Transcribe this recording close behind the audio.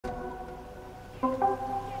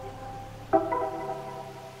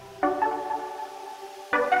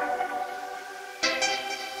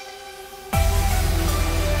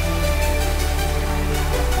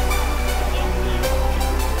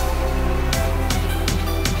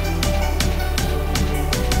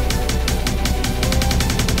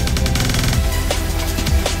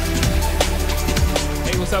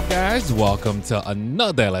guys, welcome to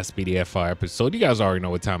another Lspdfr episode. You guys already know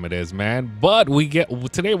what time it is, man. But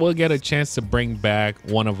today we'll get a chance to bring back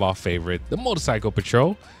one of our favorite, the motorcycle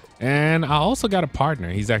patrol. And I also got a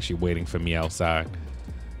partner. He's actually waiting for me outside.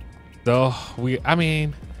 So I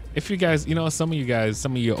mean, if you guys, some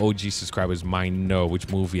of your OG subscribers might know which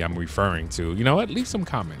movie I'm referring to. You know what? Leave some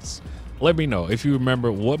comments. Let me know if you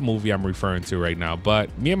remember what movie I'm referring to right now.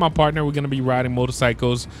 But me and my partner, we're going to be riding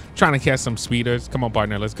motorcycles, trying to catch some speeders. Come on,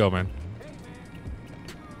 partner. Let's go, man.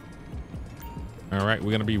 All right.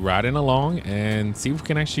 We're going to be riding along and see if we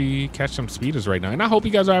can actually catch some speeders right now. And I hope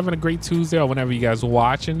you guys are having a great Tuesday or whenever you guys are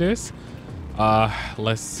watching this.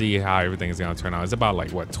 Let's see how everything is going to turn out. It's about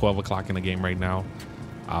like, what, 12 o'clock in the game right now.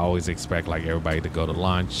 I always expect like everybody to go to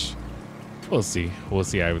lunch. We'll see. We'll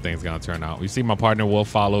see how everything's gonna turn out. You see, my partner will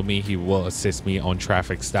follow me. He will assist me on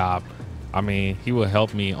traffic stop. I mean, he will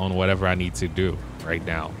help me on whatever I need to do right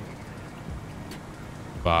now.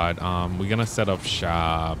 But we're gonna set up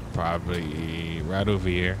shop probably right over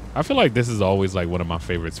here. I feel like this is always like one of my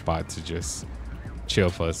favorite spots to just chill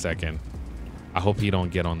for a second. I hope he don't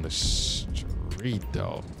get on the street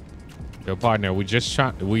though. Yo, partner, we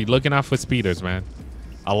looking out for speeders, man.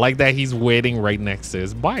 I like that he's waiting right next to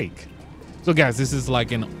his bike. So guys, this is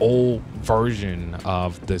like an old version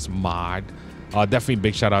of this mod. Definitely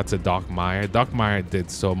big shout out to Doc Meyer. Doc Meyer did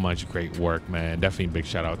so much great work, man. Definitely big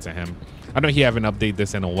shout out to him. I know he haven't updated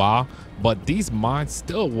this in a while, but these mods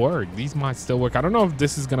still work. These mods still work. I don't know if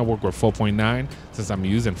this is gonna work with 4.9 since I'm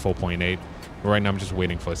using 4.8. Right now I'm just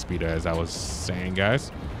waiting for a speeder, as I was saying,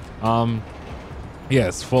 guys.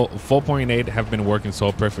 Yes, 4.8 have been working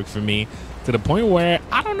so perfect for me to the point where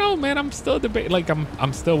I don't know, man. I'm still debating. Like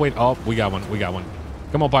I'm still waiting. Oh, we got one. We got one.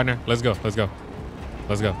 Come on, partner. Let's go. Let's go.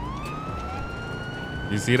 Let's go.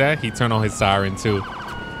 You see that? He turned on his siren too.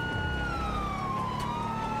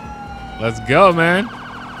 Let's go, man.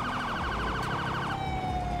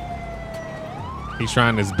 He's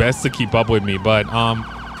trying his best to keep up with me, but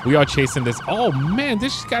we are chasing this. Oh man,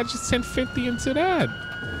 this guy just sent 50 into that.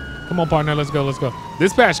 Come on, partner. Let's go. Let's go.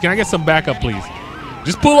 Dispatch, can I get some backup, please?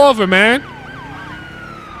 Just pull over, man.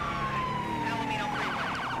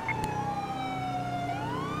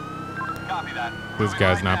 This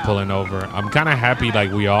guy's not pulling over. I'm kind of happy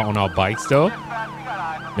like we are on our bikes still.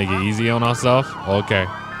 Make it easy on ourselves. Okay.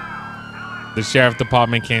 The sheriff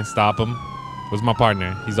department can't stop him. Where's my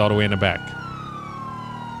partner? He's all the way in the back.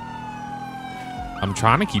 I'm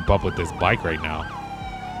trying to keep up with this bike right now.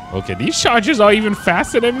 Okay, these Chargers are even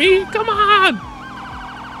faster than me. Come on.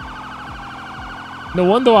 No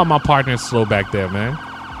wonder why my partner's slow back there, man.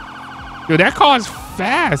 Yo, that car's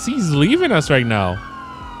fast. He's leaving us right now.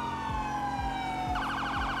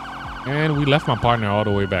 And we left my partner all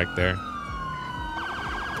the way back there.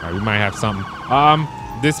 All right, we might have something.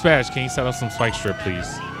 Dispatch, can you set up some spike strip,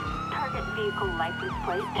 please?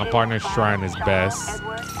 My partner's trying his best.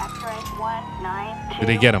 Did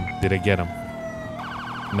they get him? Did they get him?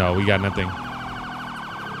 No, we got nothing.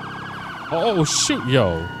 Oh, shoot,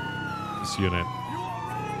 yo. This unit.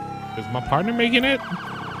 Is my partner making it?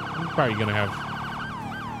 I'm probably gonna have.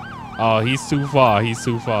 Oh, he's too far. He's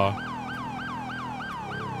too far.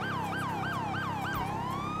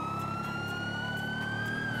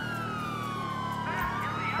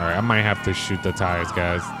 All right, I might have to shoot the tires,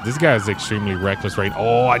 guys. This guy is extremely reckless right now.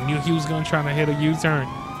 Oh, I knew he was gonna try to hit a U-turn.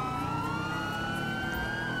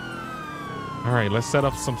 All right, let's set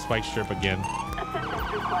up some spike strip again.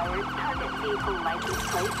 Assistance required. Target vehicle license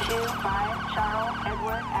plate 25 Charles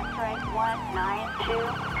Edward X-ray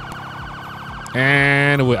 192.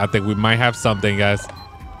 And I think we might have something, guys.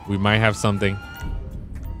 We might have something.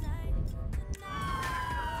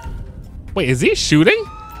 Wait, is he shooting?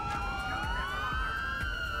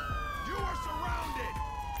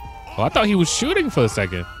 Oh, I thought he was shooting for a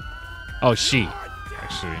second. Oh, she.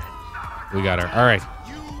 Actually, we got her. All right.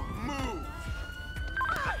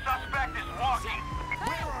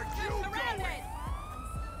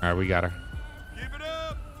 All right, we got her. Keep it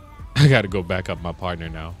up. I got to go back up my partner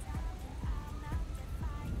now.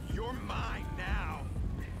 You're mine now.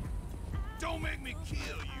 Don't make me kill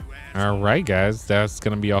you, asshole. All right, guys. That's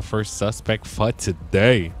going to be our first suspect for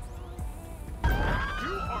today. You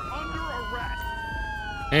are under arrest.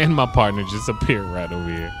 And my partner just appeared right over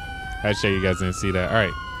here. I'll show you guys didn't see that. All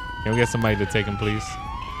right. Can we get somebody to take him, please?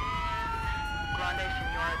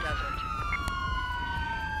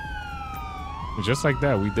 Just like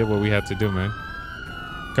that, we did what we had to do, man.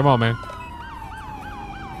 Come on, man.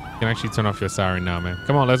 You can actually turn off your siren now, man.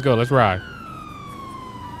 Come on, let's go. Let's ride.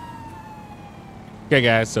 Okay,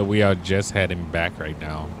 guys, so we are just heading back right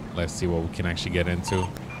now. Let's see what we can actually get into.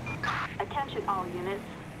 Attention all units.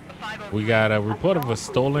 We got a report of a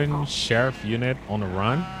stolen sheriff unit on the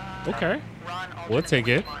run. Okay, we'll take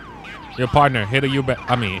it. Your partner hit a U-back.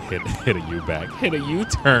 I mean, hit a U-back. Hit a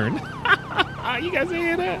U-turn. You guys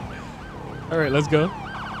hear that? All right, let's go.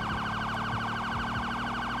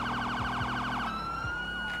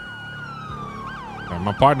 All right,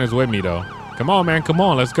 my partner's with me though. Come on, man. Come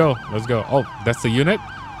on. Let's go. Let's go. Oh, that's the unit?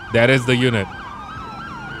 That is the unit.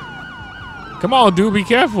 Come on, dude. Be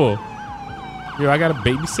careful. Yo, I gotta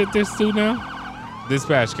babysit this dude now.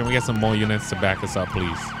 Dispatch, can we get some more units to back us up,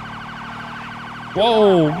 please?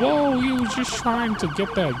 Whoa, whoa! You was just trying to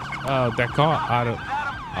get that that car out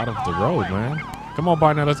of the road, man. Come on,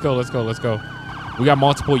 partner. Let's go. Let's go. Let's go. We got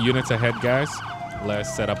multiple units ahead, guys.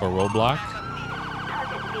 Let's set up a roadblock.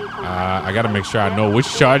 I gotta make sure I know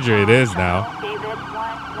which charger it is now.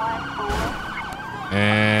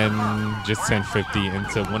 And just 1050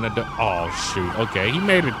 into one of the. Oh shoot! Okay, he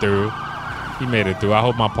made it through. He made it through. I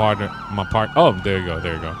hope my partner. Oh, there you go.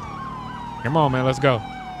 There you go. Come on, man. Let's go.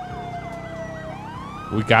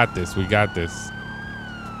 We got this. We got this.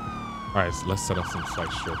 All right, so let's set up some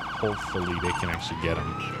flex strip. Hopefully they can actually get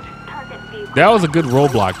him. That was a good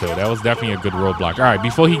roadblock, though. That was definitely a good roadblock. All right,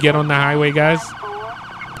 before he get on the highway, guys.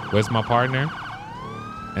 Where's my partner?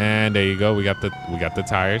 And there you go. We got the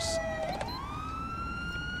tires.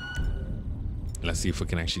 Let's see if we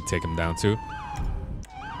can actually take him down too.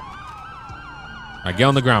 All right, get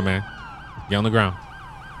on the ground, man. Get on the ground.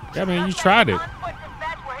 Yeah, man, you tried it.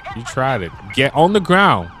 You tried it. Get on the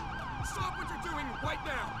ground. Stop what you're doing right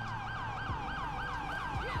now.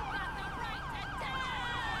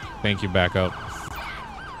 Thank you, back up.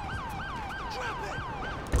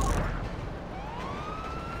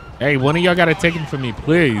 Hey, one of y'all got to take him for me,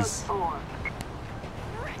 please.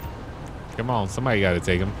 Come on, somebody got to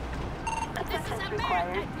take him.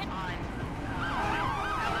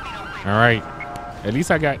 All right. At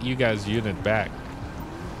least I got you guys' unit back.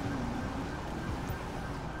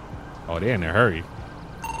 Oh, they're in a hurry.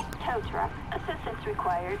 Tow truck. Assistance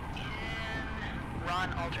required.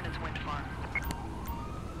 Ron alternates wind farm.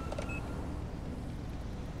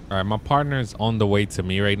 All right, my partner is on the way to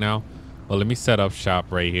me right now. Well, let me set up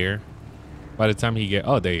shop right here. By the time he get,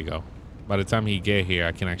 oh, there you go. By the time he get here,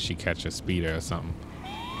 I can actually catch a speeder or something.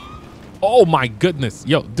 Oh my goodness,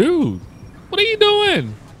 yo, dude, what are you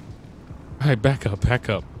doing? All right, back up, back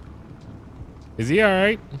up. Is he all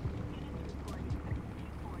right?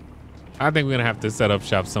 I think we're gonna have to set up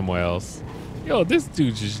shop somewhere else. Yo, this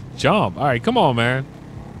dude just jumped. All right, come on, man.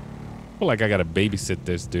 I feel like I gotta babysit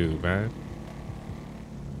this dude, man.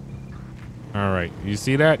 All right, you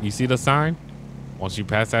see that? You see the sign? Once you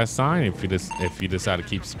pass that sign, if you decide to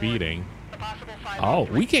keep speeding, oh,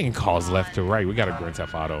 we getting calls left to right. We got a Grand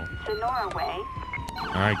Theft Auto. Sonora Way.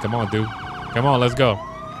 All right, come on, dude. Come on, let's go.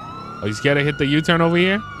 Oh, you scared to hit the U-turn over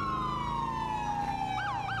here?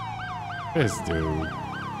 This dude.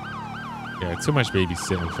 Yeah, too much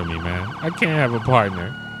babysitting for me, man. I can't have a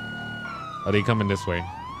partner. Are they coming this way?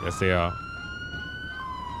 Yes, they are.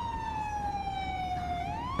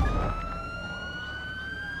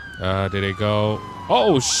 Did they go?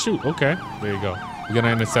 Oh, shoot. Okay. There you go. We're going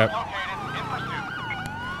to intercept.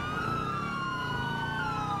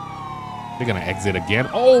 They're going to exit again.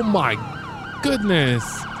 Oh, my goodness.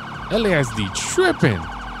 LASD tripping.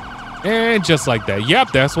 And just like that.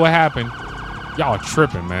 Yep, that's what happened. Y'all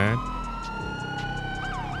tripping, man.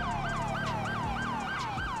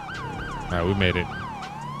 All right, we made it.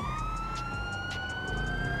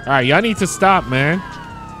 All right, y'all need to stop, man.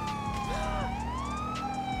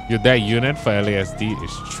 Yo, that unit for LASD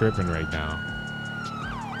is tripping right now.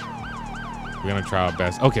 We're gonna try our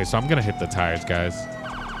best. Okay, so I'm gonna hit the tires, guys.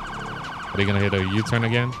 Are they gonna hit a U-turn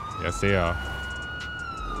again? Yes, they are.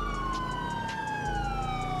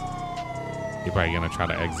 You're probably gonna try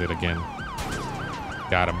to exit again.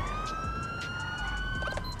 Got him.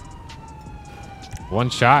 One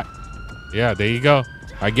shot. Yeah, there you go. All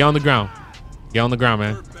right, get on the ground. Get on the ground,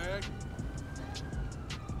 man.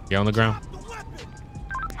 Get on the ground.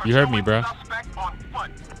 You heard me, bro.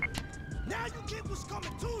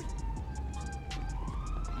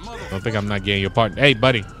 Don't think I'm not getting your part. Hey,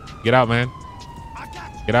 buddy, get out, man.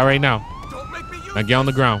 Get out right now. Now get on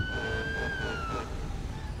the ground.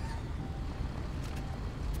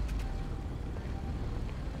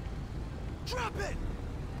 Drop it.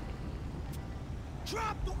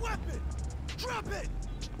 Drop the weapon. Drop it.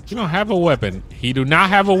 You don't have a weapon. He do not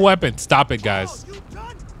have a weapon. Stop it, guys.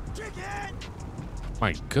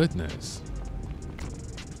 My goodness.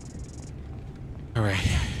 All right.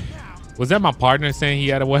 Was that my partner saying he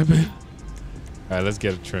had a weapon? All right, let's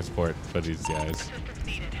get a transport for these guys.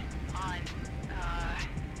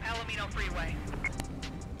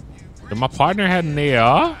 But my partner had an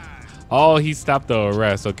AR? Oh, he stopped the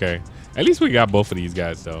arrest. Okay. At least we got both of these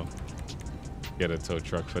guys, though. Get a tow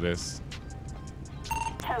truck for this.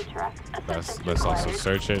 Tow truck. Let's also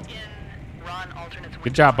search it. Ron alternates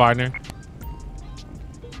Good job, partner.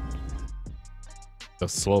 The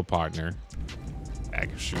slow partner. I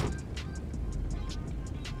can shoot.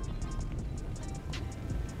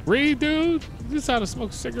 Really, dude? You just had to smoke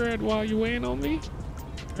a cigarette while you waiting on me?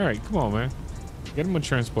 All right, come on, man. Get him a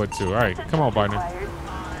transport too. All right, come on, partner.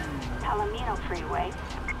 Palomino Freeway.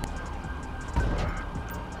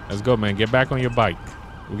 Let's go, man. Get back on your bike.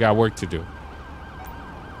 We got work to do.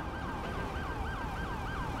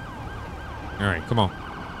 All right, come on.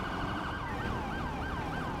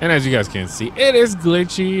 And as you guys can see, it is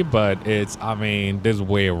glitchy, but it's, I mean, there's a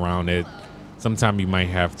way around it. Sometimes you might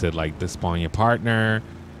have to like despawn your partner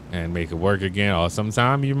and make it work again, or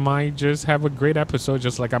sometimes you might just have a great episode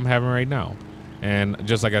just like I'm having right now. And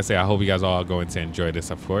just like I say, I hope you guys all are going to enjoy this,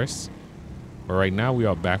 of course. But right now we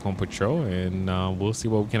are back on patrol, and we'll see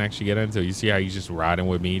what we can actually get into. You see how he's just riding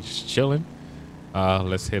with me, just chilling.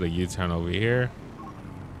 Let's hit a U-turn over here.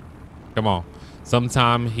 Come on.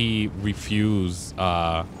 Sometime he refused.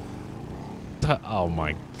 Oh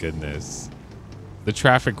my goodness. The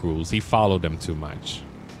traffic rules. He followed them too much.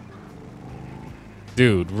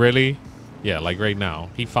 Dude, really? Yeah, like right now,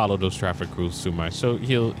 he followed those traffic rules too much. So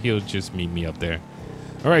he'll just meet me up there.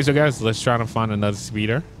 All right, so guys, let's try to find another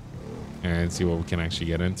speeder and see what we can actually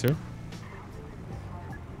get into.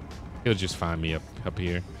 He'll just find me up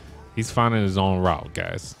here. He's finding his own route,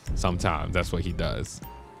 guys. Sometimes that's what he does.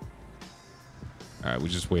 All right, we're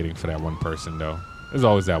just waiting for that one person, though. There's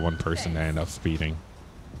always that one person that ends up speeding.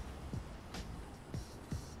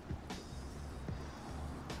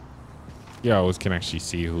 You always can actually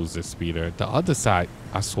see who's the speeder. The other side,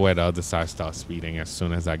 I swear the other side starts speeding as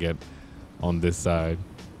soon as I get on this side.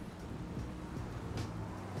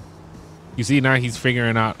 You see now he's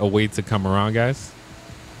figuring out a way to come around, guys.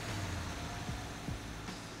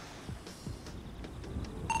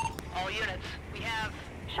 All units, we have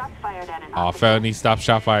Shots fired at an Oh, officer. felony stop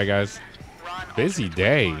shot fire, guys. Ron Busy alternates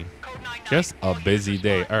day. wind farm. Code 99. Just a busy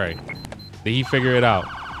day. All right. Did he figure it out?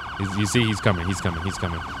 You see he's coming. He's coming. He's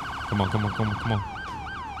coming. Come on, come on, come on, come on.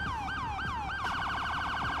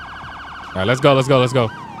 All right, let's go, let's go, let's go.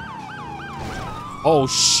 Oh,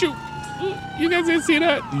 shoot. You guys didn't see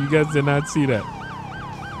that? You guys did not see that.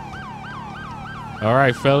 All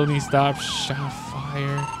right, felony stop, shot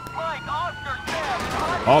fire.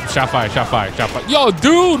 Oh, shot fire, shot fire, shot fire. Yo,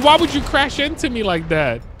 dude, why would you crash into me like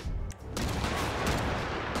that?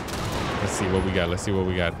 Let's see what we got. Let's see what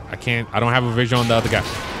we got. I don't have a visual on the other guy.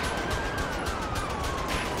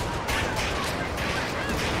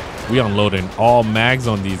 We unloading all mags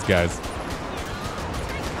on these guys.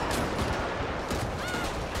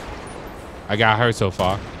 I got hurt so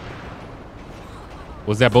far.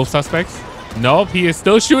 Was that both suspects? Nope, he is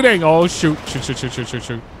still shooting. Oh, shoot, shoot, shoot, shoot, shoot, shoot,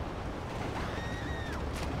 shoot.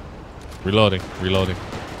 Reloading, reloading.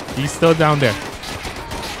 He's still down there.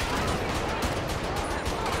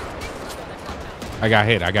 I got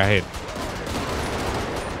hit, I got hit.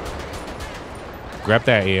 Grab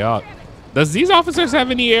that AR. Does these officers have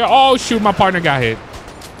any air? Oh, shoot, my partner got hit.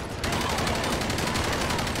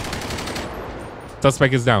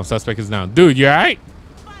 Suspect is down, suspect is down. Dude, you all right?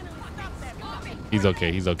 He's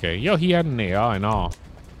okay, he's okay. Yo, he had an AR and all.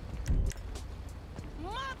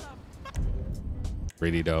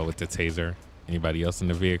 Ready though with the taser. Anybody else in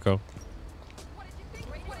the vehicle?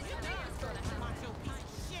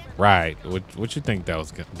 Right. What you think that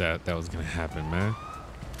was gonna happen, man?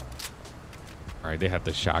 All right, they had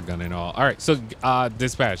the shotgun and all. All right, so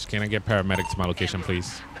dispatch, can I get paramedics to my location, please?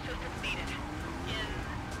 Assistance needed.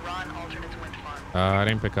 In Ron alternates wind farm. I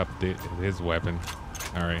didn't pick up his weapon.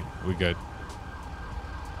 All right, we good.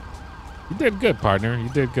 You did good, partner. You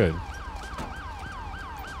did good.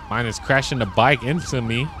 Mine is crashing the bike into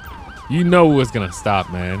me. You know who was gonna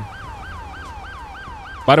stop, man.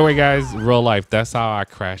 By the way, guys, real life, that's how I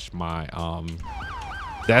crashed my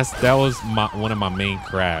that was one of my main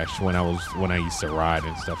crash when I used to ride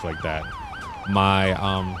and stuff like that.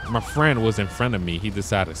 My friend was in front of me. He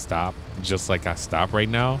decided to stop just like I stop right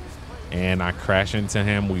now, and I crashed into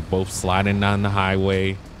him. We both sliding down the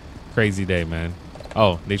highway. Crazy day, man.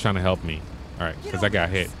 Oh, they trying to help me. All right, because I got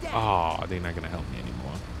hit. Oh, they're not gonna help me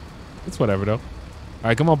anymore. It's whatever though. All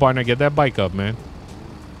right, come on, partner, get that bike up, man.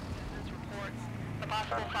 A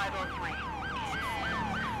possible 503.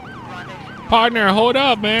 Rendezvous. Partner, hold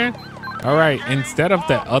up, man. All right, instead of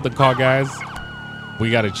that other car, guys, we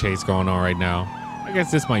got a chase going on right now. I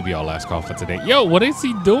guess this might be our last call for today. Yo, what is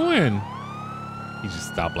he doing? He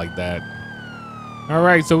just stopped like that. All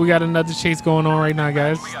right, so we got another chase going on right now,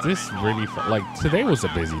 guys. This really, like, today was a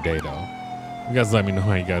busy day, though. You guys let me know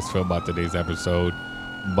how you guys feel about today's episode.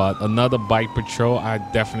 But another bike patrol. I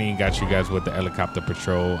definitely got you guys with the helicopter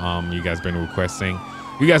patrol. You guys been requesting.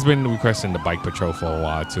 You guys been requesting the bike patrol for a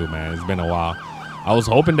while, too, man. It's been a while. I was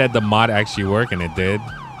hoping that the mod actually worked, and it did.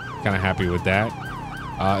 Kind of happy with that.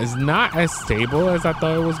 It's not as stable as I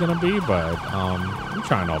thought it was going to be, but I'm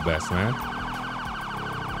trying our best, man.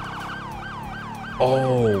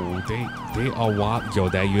 Oh, they are wild. Yo,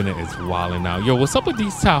 that unit is wilding out. Yo, what's up with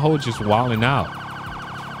these Tahoe just wilding out?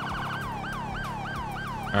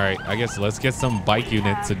 All right, I guess let's get some bike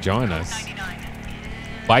unit to join us.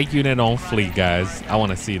 Bike unit on fleet, guys. I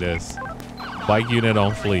want to see this. Bike unit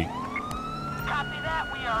on fleet.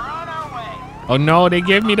 Oh, no, they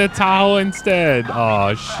gave me the Tahoe instead.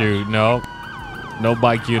 Oh, shoot. No. No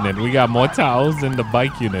bike unit. We got more Tahoes than the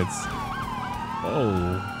bike units.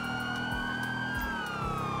 Oh.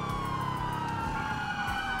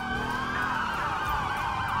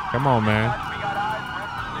 Come on, man.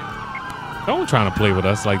 Don't try to play with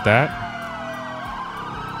us like that.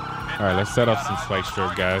 All right, let's set up some spike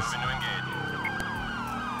strip, guys.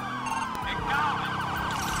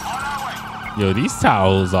 Yo, these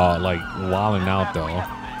towels are like wilding out, though.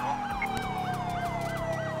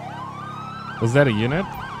 Was that a unit?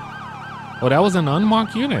 Oh, that was an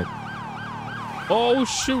unmarked unit. Oh,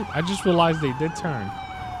 shoot. I just realized they did turn.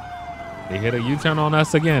 They hit a U-turn on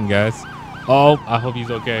us again, guys. Oh, I hope he's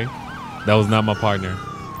okay. That was not my partner.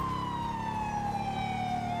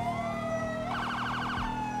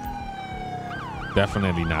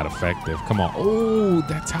 Definitely not effective. Come on. Oh,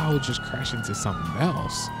 that tower just crashed into something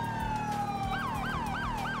else.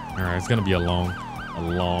 All right, it's gonna be a long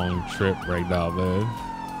trip right now, man.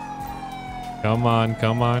 Come on,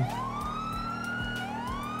 come on.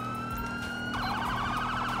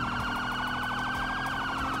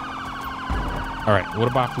 All right, what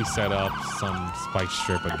about if we set up some spike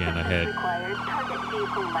strip again ahead?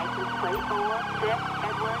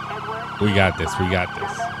 We got this, we got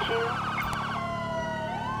this.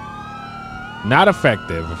 Not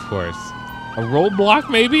effective, of course. A roadblock,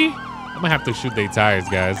 maybe? I'm gonna have to shoot their tires,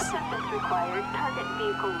 guys.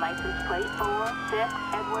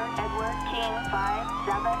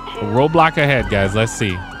 A roadblock ahead, guys. Let's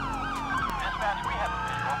see.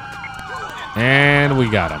 And we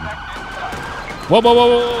got him. Whoa, whoa, whoa,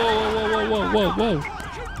 whoa, whoa, whoa, whoa, whoa, whoa.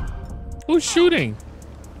 Who's shooting?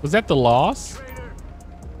 Was that the loss?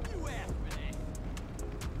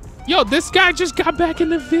 Yo, this guy just got back in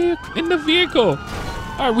the vehicle.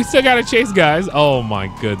 All right, we still got to chase, guys. Oh, my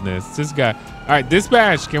goodness. This guy. All right,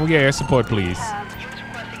 dispatch. Can we get air support, please?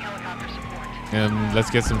 And let's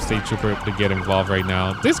get some state trooper to get involved right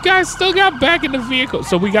now. This guy still got back in the vehicle.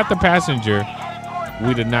 So we got the passenger.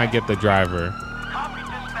 We did not get the driver.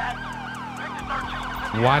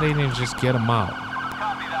 Why didn't they just get him out?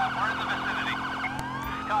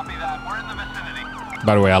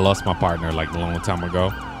 By the way, I lost my partner like a long time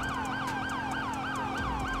ago.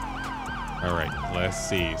 All right, let's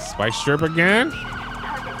see. Spike strip again?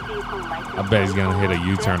 I bet he's gonna hit a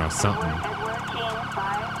U-turn or something.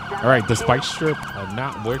 All right, the spike strip are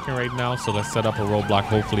not working right now, so let's set up a roadblock.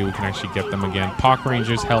 Hopefully we can actually get them again. Park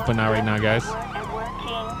Rangers helping out right now, guys.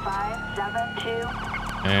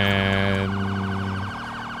 And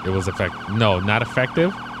it was effective. No, not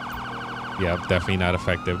effective. Yeah, definitely not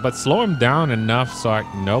effective. But slow him down enough so I...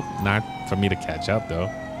 Nope, not for me to catch up, though.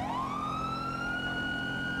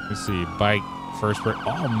 Let's see. Bike, first...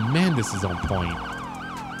 Oh, man, this is on point.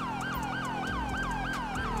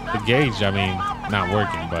 The gauge, I mean, not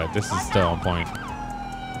working, but this is still on point.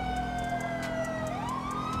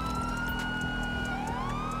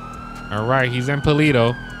 All right, he's in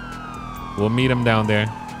Polito. We'll meet him down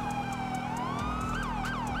there.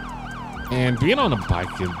 And being on a bike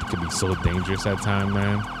can be so dangerous at times,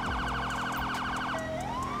 man.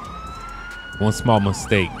 One small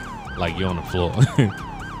mistake, like you're on the floor.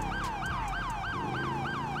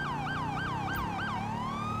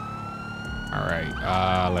 All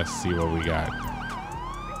right, let's see what we got.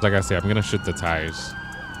 Like I said, I'm gonna shoot the tires.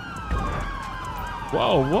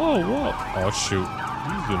 Whoa, whoa, whoa. Oh, shoot.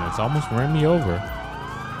 These units almost ran me over.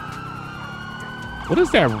 What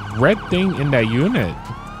is that red thing in that unit?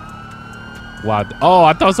 Wow. Oh,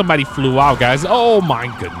 I thought somebody flew out, guys. Oh, my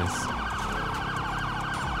goodness.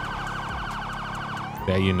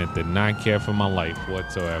 That unit did not care for my life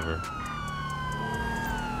whatsoever.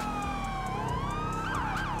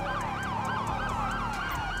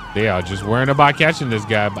 They are just worrying about catching this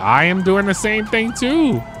guy, but I am doing the same thing,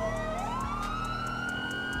 too.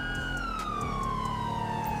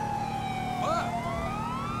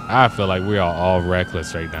 I feel like we are all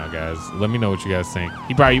reckless right now, guys. Let me know what you guys think.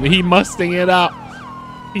 He Mustang it up.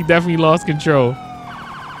 He definitely lost control.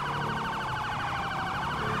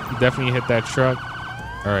 He definitely hit that truck.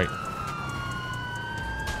 All right.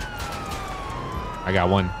 I got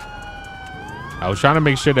one. I was trying to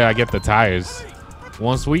make sure that I get the tires.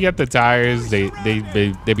 Once we get the tires, they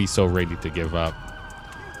be so ready to give up.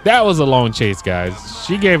 That was a long chase, guys.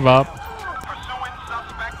 She gave up.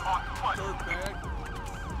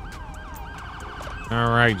 All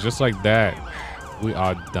right, just like that, we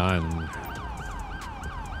are done.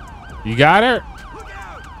 You got her?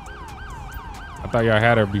 I thought y'all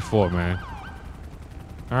had her before, man.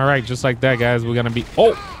 All right, just like that, guys, we're gonna be.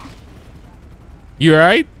 Oh, you all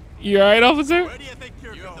right? You all right, officer? Where do you think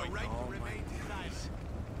you're going?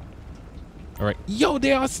 All right. Yo,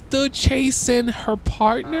 they are still chasing her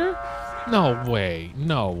partner? No way.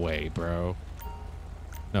 No way, bro.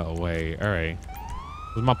 No way. All right.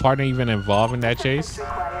 Was my partner even involved in that chase?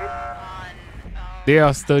 They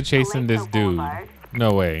are still chasing this dude.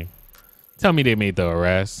 No way. Tell me they made the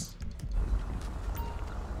arrest.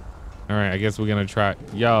 All right, I guess we're gonna try.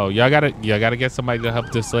 Yo, y'all gotta get somebody to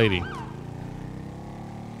help this lady.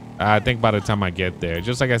 I think by the time I get there,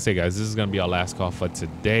 just like I say, guys, this is gonna be our last call for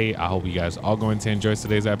today. I hope you guys are going to enjoy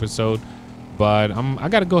today's episode, but I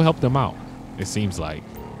gotta go help them out. It seems like.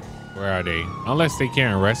 Where are they? Unless they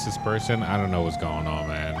can't arrest this person, I don't know what's going on,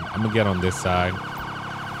 man. I'm gonna get on this side.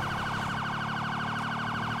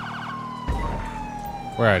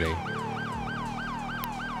 Where are they?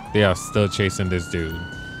 They are still chasing this dude.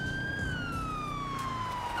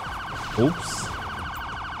 Oops.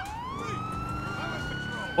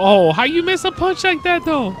 Oh, how you miss a punch like that,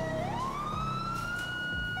 though?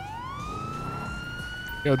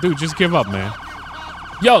 Yo, dude, just give up, man.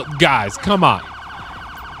 Yo, guys, come on.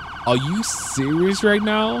 Are you serious right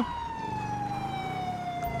now?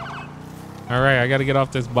 All right, I got to get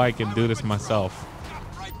off this bike and do this myself.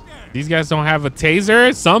 These guys don't have a taser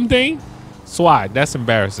or something? SWAT, that's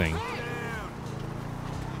embarrassing.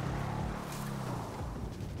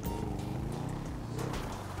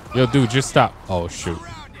 Yo, dude, just stop. Oh, shoot.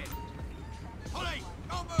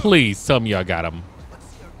 Please tell me y'all got him.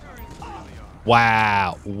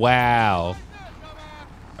 Wow. Wow.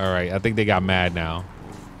 All right, I think they got mad now.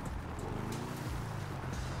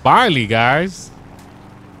 Finally, guys.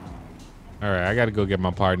 All right, I got to go get my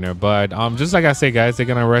partner. But just like I say, guys, they're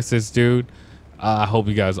going to arrest this dude. I hope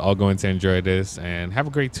you guys are going to enjoy this and have a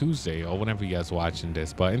great Tuesday or whenever you guys are watching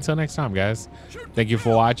this. But until next time, guys, thank you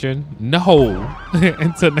for watching. No.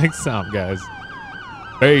 Until next time, guys.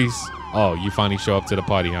 Peace. Oh, you finally show up to the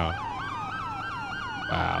party, huh?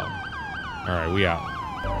 Wow. All right, we out.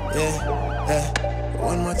 Yeah,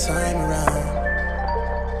 one more time around.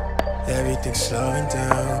 Everything's slowing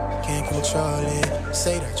down, can't control it.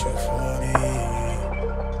 Say that you're for me.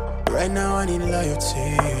 Right now I need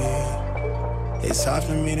loyalty. It's hard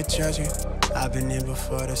for me to trust you. I've been in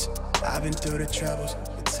before this. I've been through the troubles.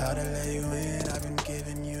 It's hard to let you in. I've been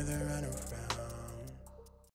giving you the runaround.